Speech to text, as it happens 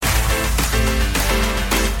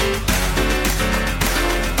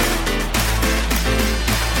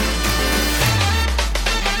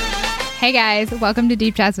Hey guys, welcome to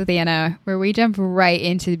Deep Chats with Anna, where we jump right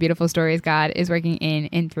into the beautiful stories God is working in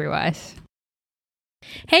and through us.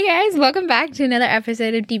 Hey guys, welcome back to another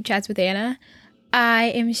episode of Deep Chats with Anna. I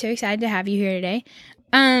am so excited to have you here today.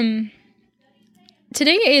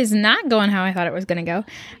 Today is not going how I thought it was going to go.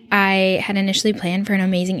 I had initially planned for an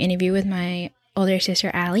amazing interview with my older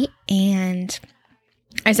sister, Allie, and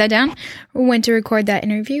I sat down, went to record that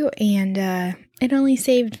interview, and it only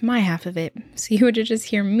saved my half of it. So you would just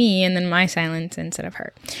hear me and then my silence instead of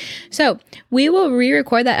her. So we will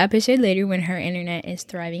re-record that episode later when her internet is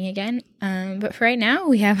thriving again. But for right now,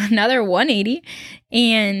 we have another 180.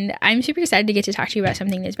 And I'm super excited to get to talk to you about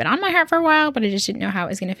something that's been on my heart for a while, but I just didn't know how it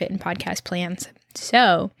was going to fit in podcast plans.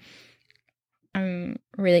 So I'm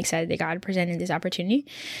really excited that God presented this opportunity.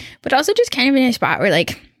 But also just kind of in a spot where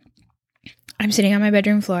I'm sitting on my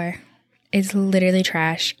bedroom floor. It's literally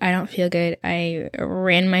trash. I don't feel good. I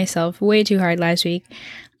ran myself way too hard last week.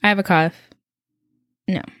 I have a cough.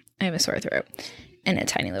 No, I have a sore throat and a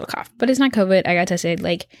tiny little cough. But it's not COVID. I got tested.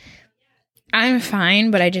 I'm fine,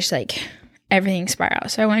 but I just everything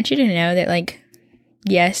spirals. So I want you to know that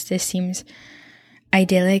yes, this seems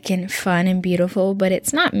idyllic and fun and beautiful, but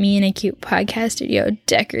it's not me in a cute podcast studio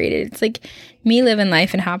decorated. It's me living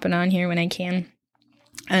life and hopping on here when I can.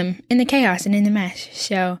 In the chaos and in the mess.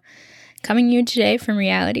 So coming to you today from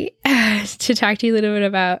reality to talk to you a little bit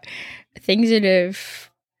about things that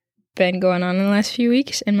have been going on in the last few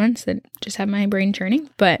weeks and months that just have my brain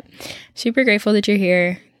churning. But super grateful that you're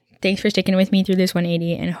here. Thanks for sticking with me through this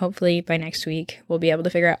 180. And hopefully by next week, we'll be able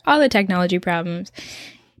to figure out all the technology problems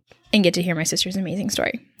and get to hear my sister's amazing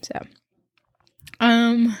story. So,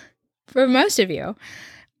 for most of you,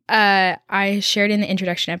 I shared in the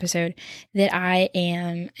introduction episode that I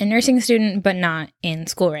am a nursing student, but not in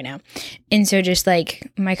school right now. And so just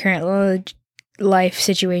my current life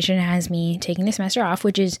situation has me taking the semester off,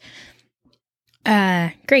 which is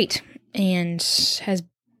great and has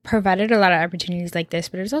provided a lot of opportunities like this,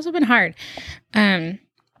 but it's also been hard.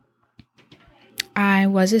 I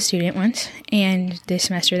was a student once, and this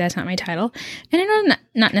semester that's not my title. And I know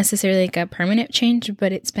not necessarily a permanent change,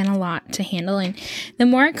 but it's been a lot to handle. And the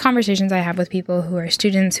more conversations I have with people who are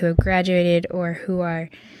students who have graduated or who are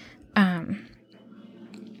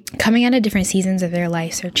coming out of different seasons of their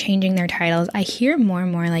lives or changing their titles, I hear more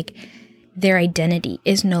and more their identity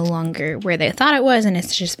is no longer where they thought it was, and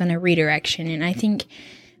it's just been a redirection. And I think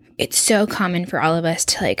it's so common for all of us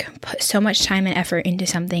to put so much time and effort into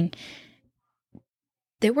something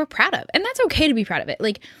that we're proud of. And that's okay to be proud of it.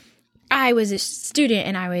 I was a student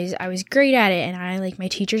and I was great at it, and I my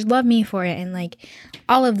teachers love me for it, and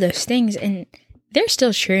all of those things, and they're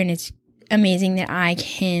still true. And it's amazing that I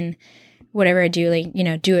can, whatever I do,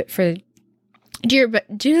 do it for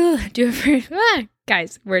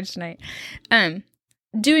guys, words tonight.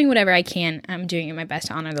 Doing whatever I can, I'm doing it my best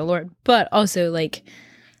to honor the Lord, but also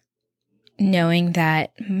knowing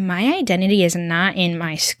that my identity is not in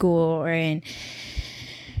my school or in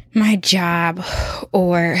my job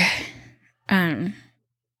or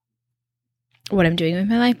what I'm doing with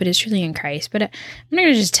my life, but it's truly in Christ. But I'm not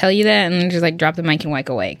going to just tell you that and then just drop the mic and walk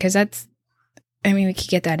away, because we could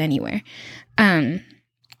get that anywhere. I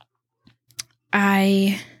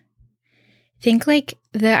think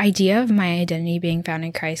the idea of my identity being found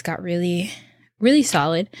in Christ got really, really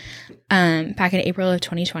solid back in April of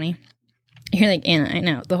 2020. You're Anna, I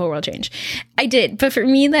know, the whole world changed. I did, but for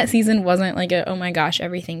me, that season wasn't oh my gosh,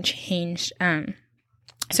 everything changed.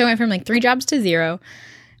 So I went from 3 jobs to 0,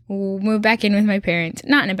 moved back in with my parents,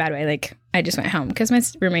 not in a bad way, I just went home because my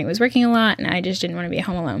roommate was working a lot and I just didn't want to be at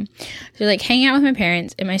home alone. So hanging out with my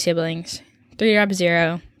parents and my siblings, 3 jobs,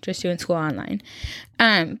 0, just doing school online.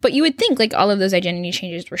 But you would think all of those identity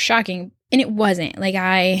changes were shocking, and it wasn't.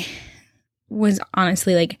 I was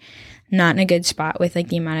honestly not in a good spot with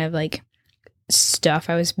the amount of stuff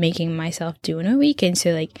I was making myself do in a week. And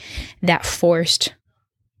so that forced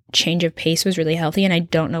change of pace was really healthy, and I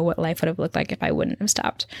don't know what life would have looked like if I wouldn't have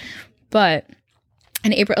stopped. But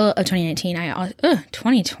in April of 2019,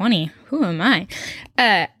 2020, who am I?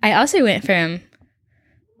 I also went from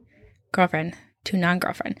girlfriend to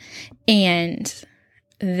non-girlfriend, and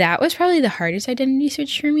that was probably the hardest identity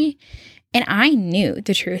switch for me. And I knew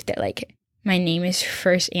the truth that my name is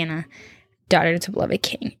first Anna, daughter to beloved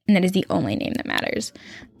King, and that is the only name that matters.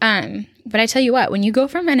 But I tell you what, when you go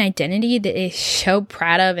from an identity that is so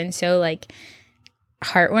proud of and so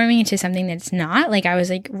heartwarming to something that's not, I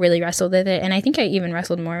was really wrestled with it. And I think I even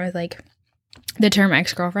wrestled more with the term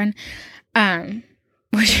ex-girlfriend.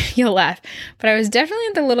 which you'll laugh, but I was definitely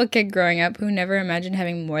the little kid growing up who never imagined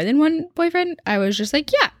having more than one boyfriend. I was just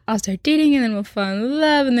like, yeah, I'll start dating and then we'll fall in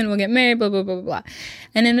love and then we'll get married, blah, blah, blah, blah, blah.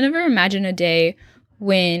 And I never imagined a day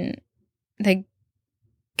when the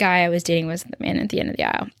guy I was dating was the man at the end of the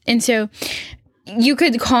aisle. And so you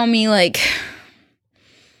could call me like,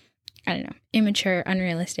 I don't know, immature,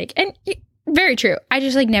 unrealistic, and very true. I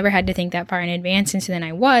just like never had to think that far in advance. And so then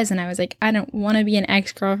I was like, I don't want to be an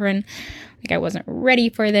ex-girlfriend. Like I wasn't ready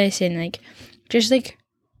for this. And like, just like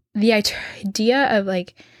the idea of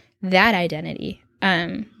like that identity,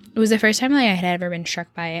 it was the first time like I had ever been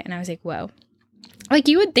struck by it. And I was like, whoa, like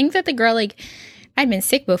you would think that the girl, like I'd been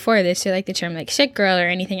sick before this, so like the term like sick girl or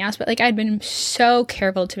anything else, but like I'd been so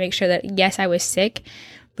careful to make sure that yes, I was sick,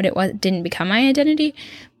 but didn't become my identity.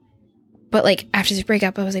 But like after this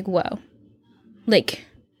breakup, I was like, whoa, like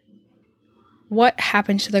what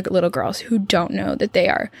happens to the little girls who don't know that they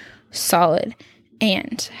are solid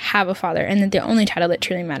and have a father and that the only title that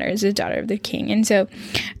truly matters is daughter of the king? And so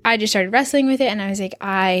I just started wrestling with it, and I was like,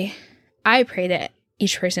 I pray that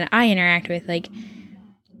each person I interact with like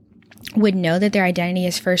would know that their identity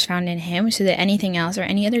is first found in him, so that anything else or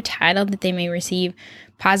any other title that they may receive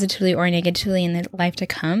positively or negatively in the life to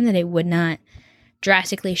come, that it would not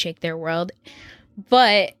drastically shake their world.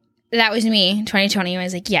 But that was me. 2020, I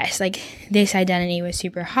was like, yes, like this identity was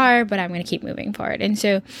super hard, but I'm going to keep moving forward. And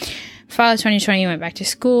so fall of 2020, I went back to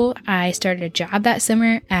school. I started a job that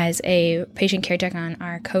summer as a patient care tech on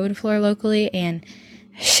our code floor locally, and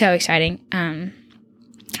so exciting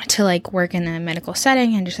to like work in the medical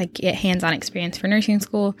setting and just like get hands-on experience for nursing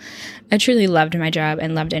school. I truly loved my job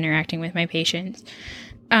and loved interacting with my patients.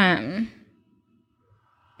 But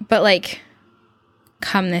like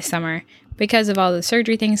come this summer, because of all the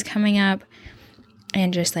surgery things coming up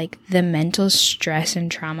and just like the mental stress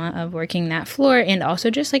and trauma of working that floor, and also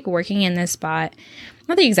just like working in this spot,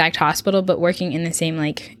 not the exact hospital, but working in the same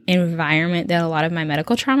like environment that a lot of my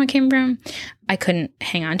medical trauma came from, I couldn't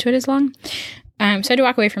hang on to it as long. So I had to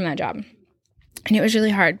walk away from that job. And it was really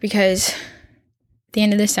hard because at the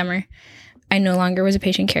end of this summer, I no longer was a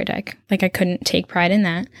patient care tech. Like I couldn't take pride in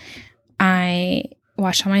that. I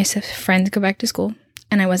watched all my friends go back to school,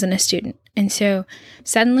 and I wasn't a student. And so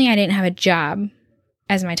suddenly I didn't have a job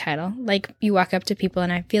as my title. Like you walk up to people,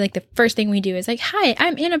 and I feel like the first thing we do is like, hi,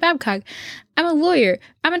 I'm Anna Babcock. I'm a lawyer.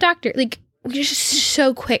 I'm a doctor. Like we're just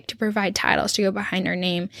so quick to provide titles to go behind our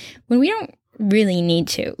name when we don't really need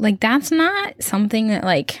to. Like that's not something that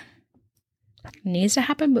like needs to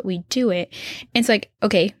happen, but we do it. And it's like,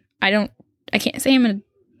 okay, I can't say I'm a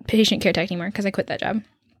patient care tech anymore because I quit that job.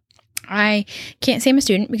 I can't say I'm a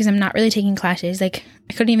student because I'm not really taking classes. Like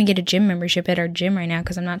I couldn't even get a gym membership at our gym right now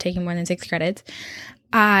because I'm not taking more than 6 credits.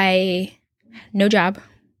 No job,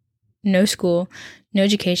 no school, no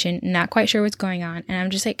education, not quite sure what's going on. And I'm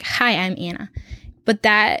just like, hi, I'm Anna. But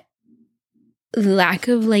that lack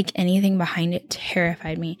of like anything behind it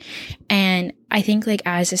terrified me. And I think like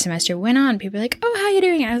as the semester went on, people were like, oh, how you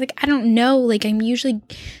doing? And I was like, I don't know. Like I'm usually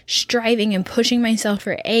striving and pushing myself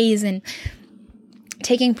for A's and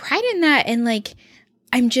taking pride in that. And like,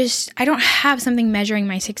 I don't have something measuring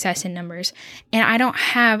my success in numbers, and I don't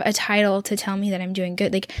have a title to tell me that I'm doing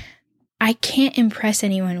good. Like I can't impress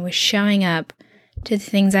anyone with showing up to the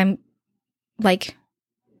things I'm like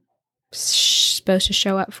supposed to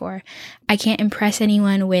show up for. I can't impress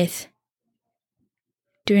anyone with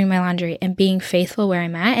doing my laundry and being faithful where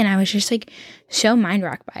I'm at. And I was just like so mind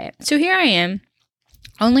rocked by it. So here I am,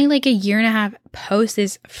 only like a year and a half post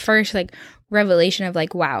this first like revelation of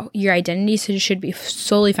like, wow, your identity should be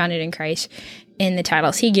solely founded in Christ, in the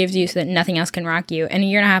titles he gives you, so that nothing else can rock you. And a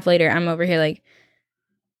year and a half later, I'm over here like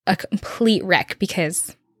a complete wreck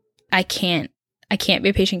because I can't be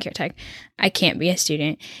a patient care tech. I can't be a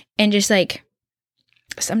student. And just like,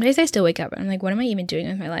 some days I still wake up and I'm like, what am I even doing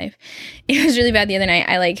with my life? It was really bad the other night.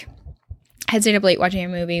 I like had stayed up late watching a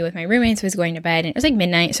movie with my roommates, was going to bed, and it was like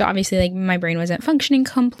midnight. So obviously like my brain wasn't functioning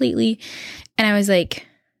completely. And I was like,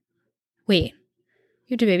 wait,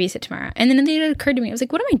 you have to babysit tomorrow. And then it occurred to me, I was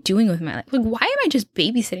like, what am I doing with my life? Like, why am I just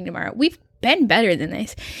babysitting tomorrow? We've been better than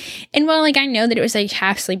this. And while like I know that it was like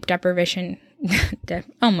half sleep deprivation,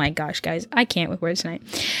 oh my gosh, guys, I can't with words tonight.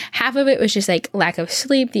 Half of it was just like lack of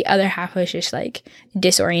sleep. The other half was just like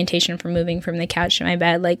disorientation from moving from the couch to my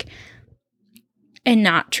bed, like, and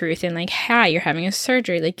not truth. And like, hi, you're having a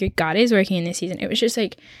surgery. Like, your God is working in this season. It was just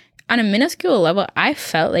like, on a minuscule level, I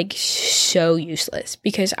felt like so useless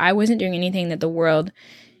because I wasn't doing anything that the world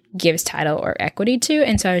gives title or equity to.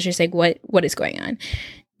 And so I was just like, what is going on?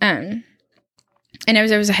 And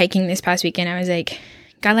as I was hiking this past weekend, I was like,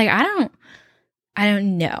 God, like, I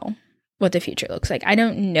don't know. what the future looks like. I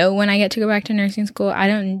don't know when I get to go back to nursing school. I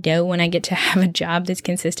don't know when I get to have a job that's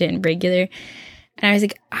consistent and regular. And I was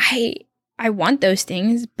like, I want those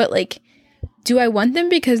things, but like, do I want them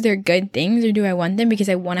because they're good things, or do I want them because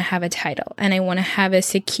I want to have a title and I want to have a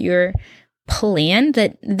secure plan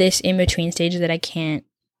that this in-between stage that I can't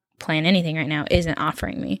plan anything right now isn't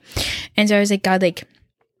offering me? And so I was like, God, like,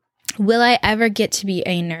 will I ever get to be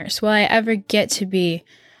a nurse? Will I ever get to be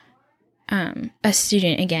a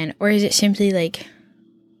student again? Or is it simply like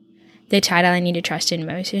the title I need to trust in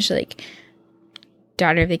most is like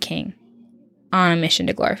daughter of the king on a mission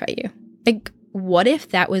to glorify you? Like, what if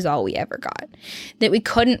that was all we ever got? That we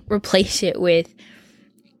couldn't replace it with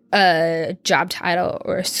a job title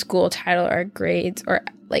or a school title or grades or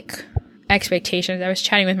like expectations. I was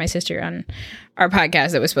chatting with my sister on our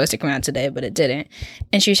podcast that was supposed to come out today, but it didn't.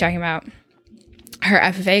 And she was talking about her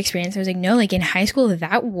FFA experience. I was like, no, like in high school,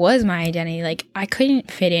 that was my identity. Like I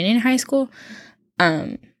couldn't fit in high school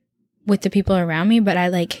with the people around me, but I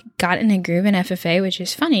like got in a groove in FFA, which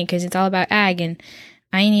is funny because it's all about ag and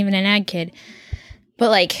I ain't even an ag kid. But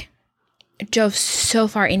like drove so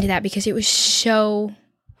far into that because it was so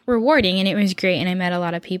rewarding and it was great and I met a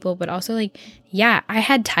lot of people, but also like, yeah, I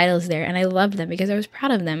had titles there and I loved them because I was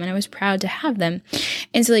proud of them and I was proud to have them.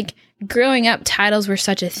 And so like growing up, titles were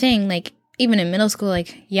such a thing. Like even in middle school,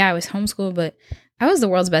 like, yeah, I was homeschooled, but I was the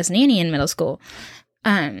world's best nanny in middle school.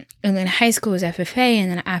 And then high school was FFA, and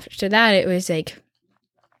then after that it was like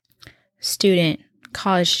student,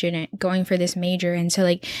 college student, going for this major. And so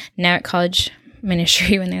like now at college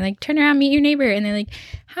ministry, when they're like, turn around, meet your neighbor, and they're like,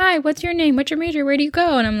 hi, what's your name, what's your major, where do you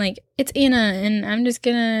go? And I'm like, it's Anna, and I'm just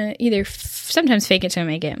gonna either sometimes fake it till I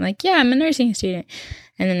make it. I'm like, yeah, I'm a nursing student.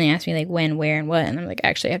 And then they ask me like when, where, and what, and I'm like,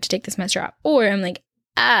 actually I have to take this semester off. Or I'm like,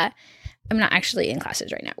 I'm not actually in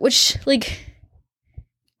classes right now, which like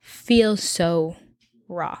feels so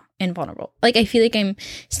raw and vulnerable. Like I feel like I'm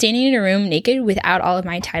standing in a room naked without all of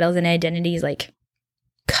my titles and identities like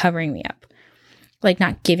covering me up, like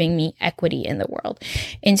not giving me equity in the world.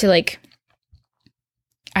 And so like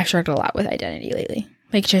I've struggled a lot with identity lately,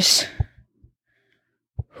 like just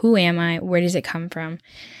who am I, where does it come from?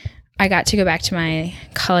 I got to go back to my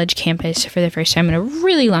college campus for the first time in a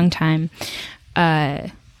really long time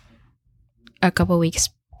a couple weeks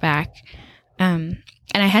back, and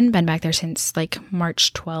I hadn't been back there since like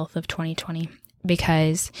March 12th of 2020,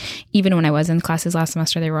 because even when I was in classes last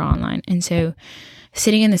semester, they were online. And so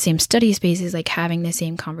sitting in the same study spaces, like having the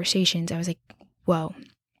same conversations, I was like, whoa,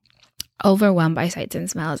 overwhelmed by sights and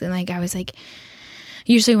smells. And like, I was like,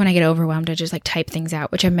 usually when I get overwhelmed, I just like type things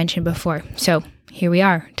out, which I've mentioned before. So here we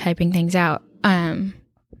are typing things out. And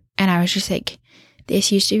I was just like,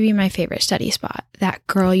 this used to be my favorite study spot. That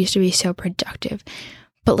girl used to be so productive.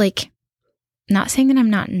 But like, not saying that I'm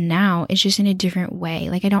not now, it's just in a different way.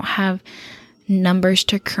 Like I don't have numbers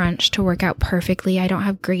to crunch to work out perfectly. I don't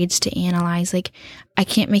have grades to analyze. Like I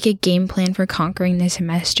can't make a game plan for conquering this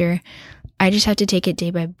semester. I just have to take it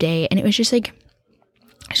day by day. And it was just like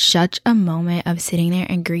such a moment of sitting there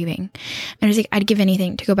and grieving. And I was like, I'd give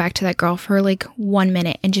anything to go back to that girl for like 1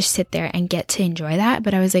 minute and just sit there and get to enjoy that.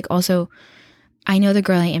 But I was like, also, I know the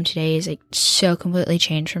girl I am today is like so completely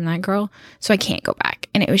changed from that girl. So I can't go back.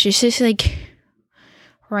 And it was just like,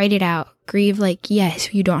 write it out, grieve, like,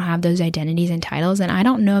 yes, you don't have those identities and titles. And I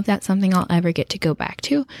don't know if that's something I'll ever get to go back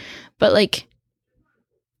to, but like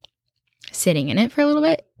sitting in it for a little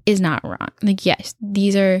bit is not wrong. Like, yes,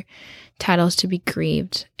 these are titles to be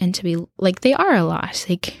grieved and to be like, they are a loss.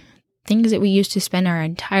 Like things that we used to spend our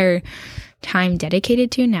entire time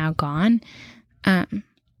dedicated to, now gone.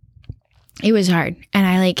 It was hard. And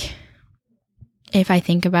I like, if I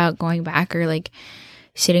think about going back or like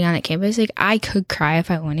sitting on that campus, like I could cry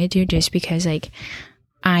if I wanted to, just because like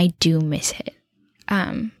I do miss it.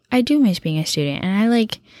 I do miss being a student, and I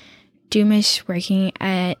like do miss working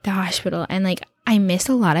at the hospital, and like I miss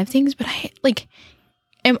a lot of things, but I like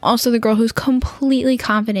am also the girl who's completely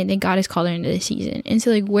confident that God has called her into the season. And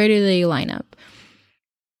so like, where do they line up?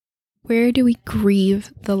 Where do we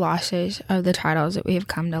grieve the losses of the titles that we have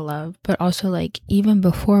come to love, but also like even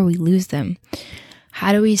before we lose them,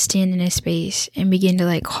 how do we stand in a space and begin to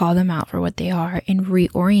like call them out for what they are and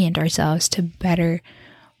reorient ourselves to better,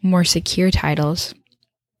 more secure titles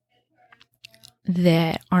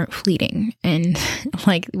that aren't fleeting and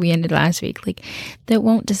like we ended last week, like that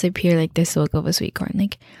won't disappear like the silk of a sweet corn.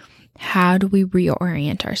 Like, how do we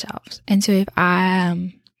reorient ourselves? And so if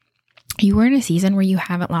you were in a season where you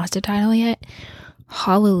haven't lost a title yet,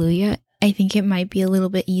 hallelujah. I think it might be a little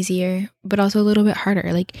bit easier, but also a little bit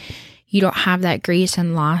harder. Like, you don't have that grace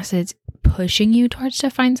and loss that's pushing you towards to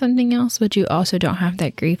find something else, but you also don't have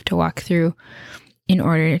that grief to walk through in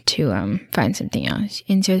order to find something else.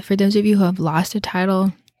 And so for those of you who have lost a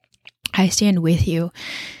title, I stand with you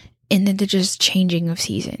in the just changing of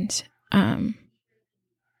seasons. And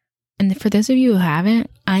for those of you who haven't,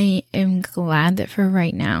 I am glad that for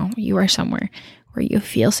right now, you are somewhere where you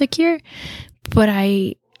feel secure. But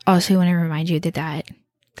I also want to remind you that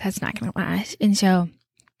that's not going to last. And so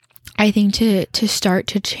I think to start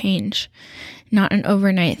to change, not an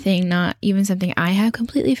overnight thing, not even something I have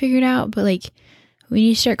completely figured out, but like we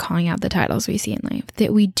need to start calling out the titles we see in life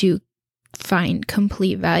that we do find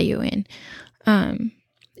complete value in.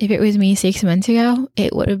 If it was me 6 months ago,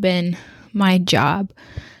 it would have been my job,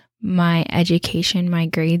 my education, my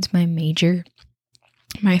grades, my major,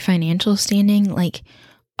 my financial standing, like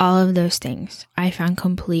all of those things I found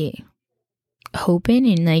complete hope in,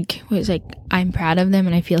 and like was like I'm proud of them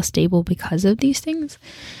and I feel stable because of these things.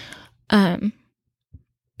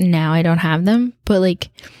 Now I don't have them, but like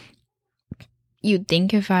you'd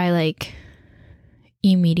think if I like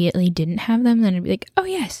immediately didn't have them, then I'd be like, oh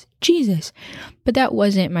yes, Jesus. But that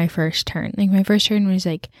wasn't my first turn. Like my first turn was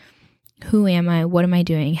like, who am I? What am I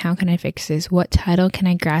doing? How can I fix this? What title can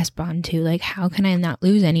I grasp onto? Like, how can I not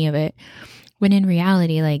lose any of it? When in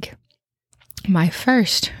reality, like my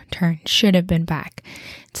first turn should have been back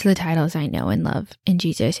to the titles I know and love in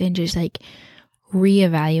Jesus, and just like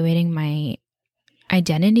reevaluating my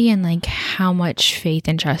identity and like how much faith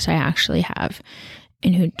and trust I actually have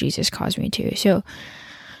in who Jesus calls me to. So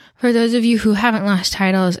for those of you who haven't lost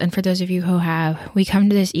titles, and for those of you who have, we come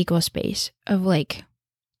to this equal space of like,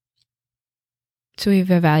 so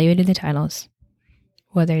we've evaluated the titles,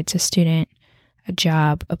 whether it's a student, a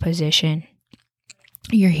job, a position.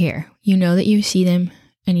 You're here. You know that you see them,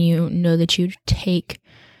 and you know that you take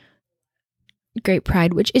great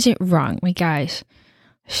pride, which isn't wrong. Like, guys,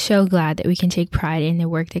 so glad that we can take pride in the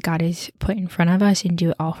work that God has put in front of us and do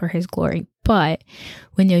it all for his glory. But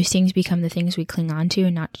when those things become the things we cling on to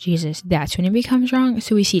and not Jesus, that's when it becomes wrong.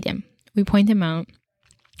 So we see them, we point them out,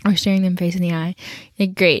 or staring them face in the eye.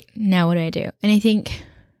 Like, great, now what do I do? And I think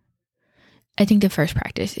the first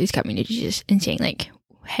practice is coming to Jesus and saying like,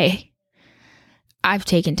 hey, I've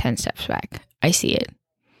taken 10 steps back. I see it.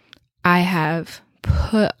 I have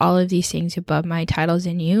put all of these things above my titles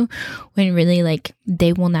in you, when really like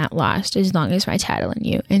they will not last as long as my title in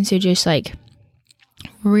you. And so just like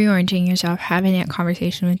reorienting yourself, having that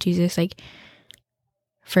conversation with Jesus, like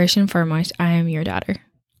first and foremost, I am your daughter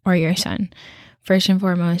or your son. First and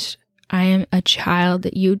foremost, I am a child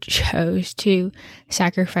that you chose to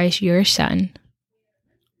sacrifice your son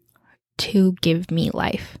to give me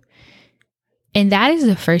life. And that is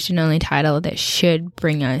the first and only title that should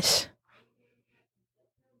bring us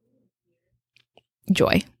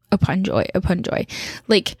joy upon joy upon joy.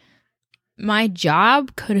 Like, my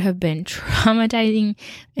job could have been traumatizing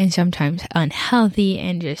and sometimes unhealthy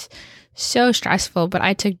and just so stressful, but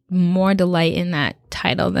I took more delight in that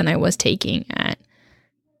title than I was taking at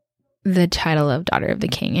the title of Daughter of the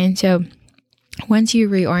King. And so once you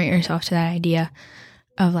reorient yourself to that idea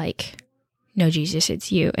of like, no, Jesus,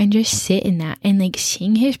 it's you, and just sit in that and like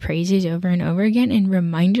sing his praises over and over again, and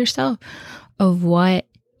remind yourself of what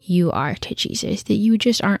you are to Jesus, that you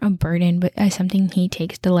just aren't a burden, but as something he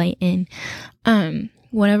takes delight in.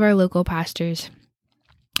 One of our local pastors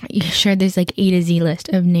shared this like A to Z list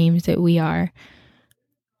of names that we are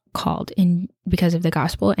called in because of the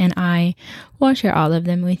gospel, and I will share all of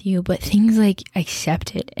them with you, but things like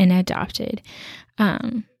accepted and adopted,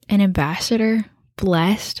 an ambassador,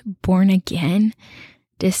 blessed, born again,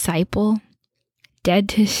 disciple, dead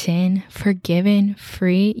to sin, forgiven,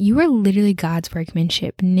 free. You are literally God's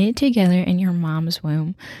workmanship, knit together in your mom's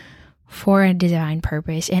womb for a divine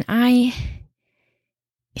purpose. And I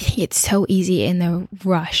think it's so easy in the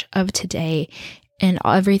rush of today and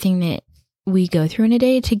everything that we go through in a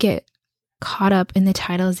day to get caught up in the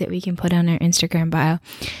titles that we can put on our Instagram bio,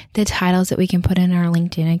 the titles that we can put in our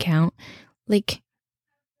LinkedIn account. Like,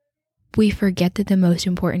 we forget that the most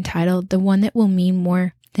important title, the one that will mean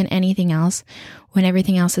more than anything else when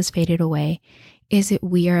everything else has faded away, is that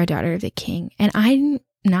we are a daughter of the King. And I'm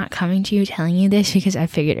not coming to you telling you this because I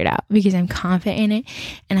figured it out, because I'm confident in it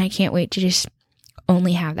and I can't wait to just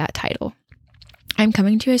only have that title. I'm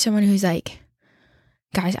coming to you as someone who's like,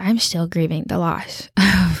 guys, I'm still grieving the loss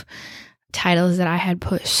of titles that I had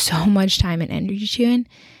put so much time and energy to in.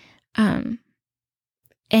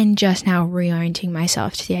 And just now reorienting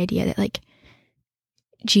myself to the idea that like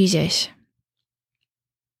Jesus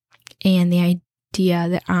and the idea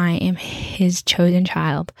that I am his chosen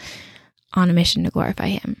child on a mission to glorify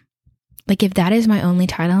him. Like, if that is my only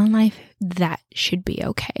title in life, that should be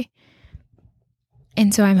okay.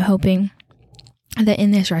 And so I'm hoping that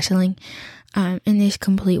in this wrestling, in this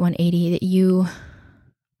complete 180 that you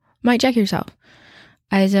might check yourself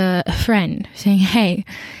as a friend saying, hey,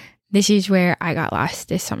 this is where I got lost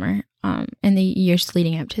this summer, and the years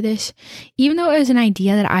leading up to this, even though it was an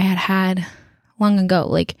idea that I had long ago,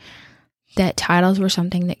 like that titles were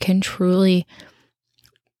something that can truly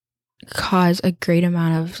cause a great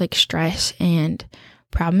amount of like stress and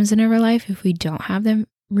problems in our life if we don't have them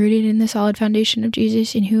rooted in the solid foundation of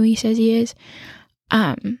Jesus and who he says he is,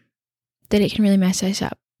 that it can really mess us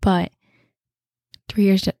up. But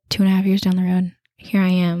 2.5 years down the road, here I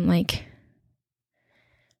am, like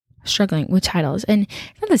struggling with titles, and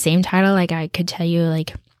it's not the same title. Like I could tell you,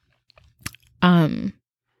 like,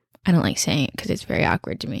 I don't like saying it because it's very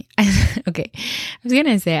awkward to me. Okay, I was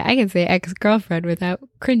gonna say I can say ex-girlfriend without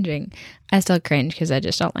cringing. I still cringe because I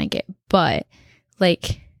just don't like it. But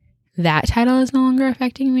like that title is no longer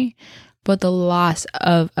affecting me. But the loss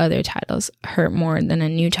of other titles hurt more than a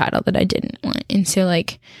new title that I didn't want. And so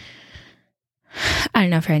like, I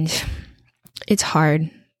don't know, friends. It's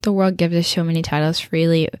hard. The world gives us so many titles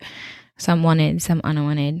freely. Some wanted, some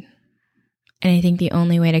unwanted. And I think the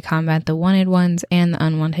only way to combat the wanted ones and the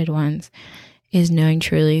unwanted ones is knowing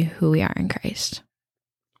truly who we are in Christ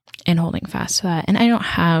and holding fast to that. And I don't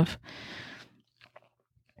have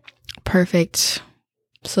perfect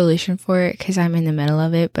solution for it because I'm in the middle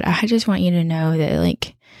of it, but I just want you to know that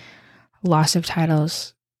like loss of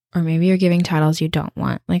titles, or maybe you're giving titles you don't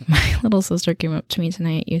want. Like my little sister came up to me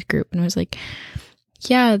tonight at youth group and was like,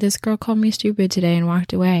 yeah, this girl called me stupid today and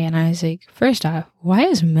walked away. And I was like, first off, why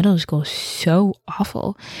is middle school so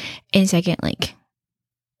awful? And second, like,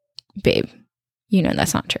 babe, you know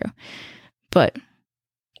that's not true. But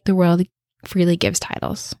the world freely gives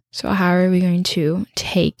titles. So how are we going to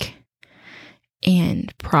take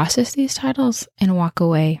and process these titles and walk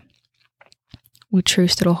away with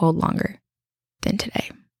truths that'll hold longer than today?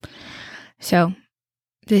 So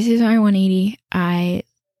this is our 180. I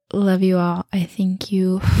love you all. I thank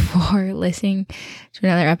you for listening to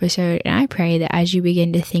another episode. And I pray that as you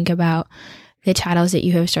begin to think about the titles that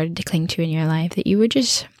you have started to cling to in your life, that you would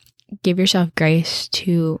just give yourself grace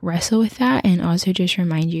to wrestle with that, and also just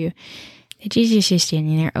remind you that Jesus is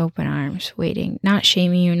standing there open arms, waiting, not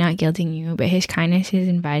shaming you, not guilting you, but his kindness is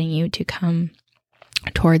inviting you to come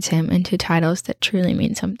towards him and to titles that truly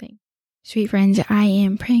mean something. Sweet friends, I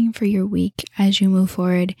am praying for your week as you move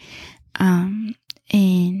forward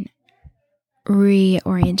in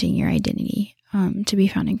reorienting your identity to be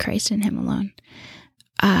found in Christ and him alone.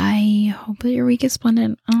 I hope that your week is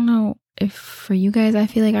splendid. I don't know if for you guys, I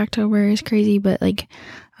feel like October is crazy, but like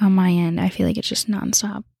on my end, I feel like it's just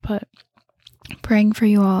nonstop. But praying for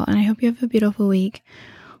you all, and I hope you have a beautiful week.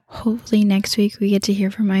 Hopefully next week we get to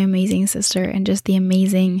hear from my amazing sister and just the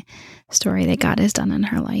amazing story that God has done in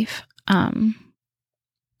her life.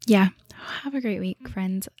 Yeah, have a great week,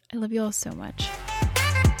 friends. I love you all so much.